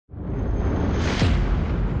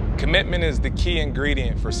Commitment is the key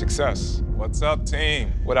ingredient for success. What's up,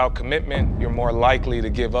 team? Without commitment, you're more likely to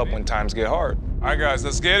give up when times get hard. All right, guys,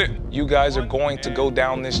 let's get it. You guys are going to go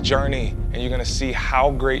down this journey, and you're gonna see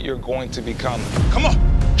how great you're going to become. Come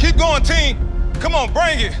on, keep going, team. Come on,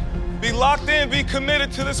 bring it. Be locked in, be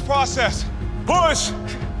committed to this process. Push,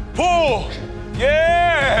 pull,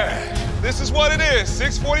 yeah. This is what it is,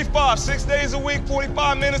 6:45, 6 days a week,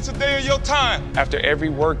 45 minutes a day of your time. After every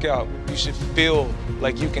workout, you should feel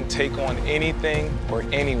like you can take on anything or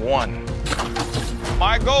anyone.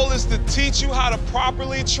 My goal is to teach you how to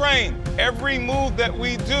properly train. Every move that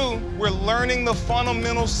we do, we're learning the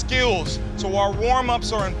fundamental skills. So our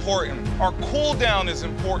warm-ups are important. Our cool down is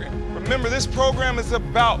important. Remember, this program is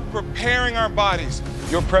about preparing our bodies.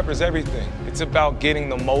 Your prep is everything. It's about getting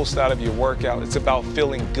the most out of your workout. It's about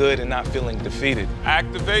feeling good and not feeling defeated.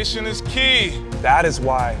 Activation is key. That is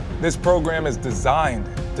why this program is designed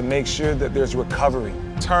to make sure that there's recovery.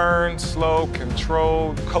 Turn, slow,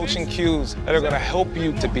 control, Coaching cues that are gonna help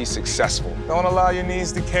you to be successful. Don't allow your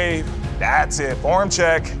knees to cave. That's it, form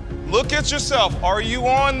check. Look at yourself. Are you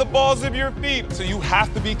on the balls of your feet? So you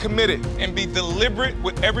have to be committed and be deliberate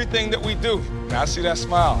with everything that we do. Now I see that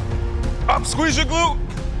smile. Up, squeeze your glute.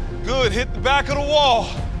 Good, hit the back of the wall.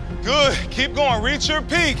 Good, keep going, reach your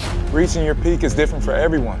peak. Reaching your peak is different for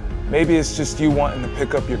everyone. Maybe it's just you wanting to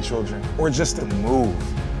pick up your children, or just to move,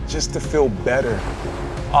 just to feel better.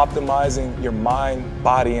 Optimizing your mind,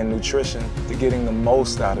 body, and nutrition to getting the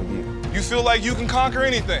most out of you. You feel like you can conquer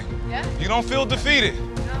anything. Yeah. You don't feel defeated.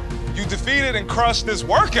 No. You defeated and crushed this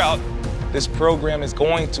workout. This program is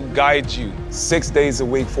going to guide you 6 days a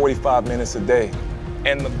week, 45 minutes a day.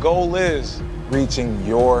 And the goal is reaching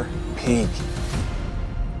your peak.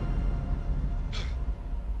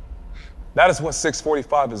 That is what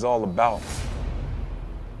 645 is all about.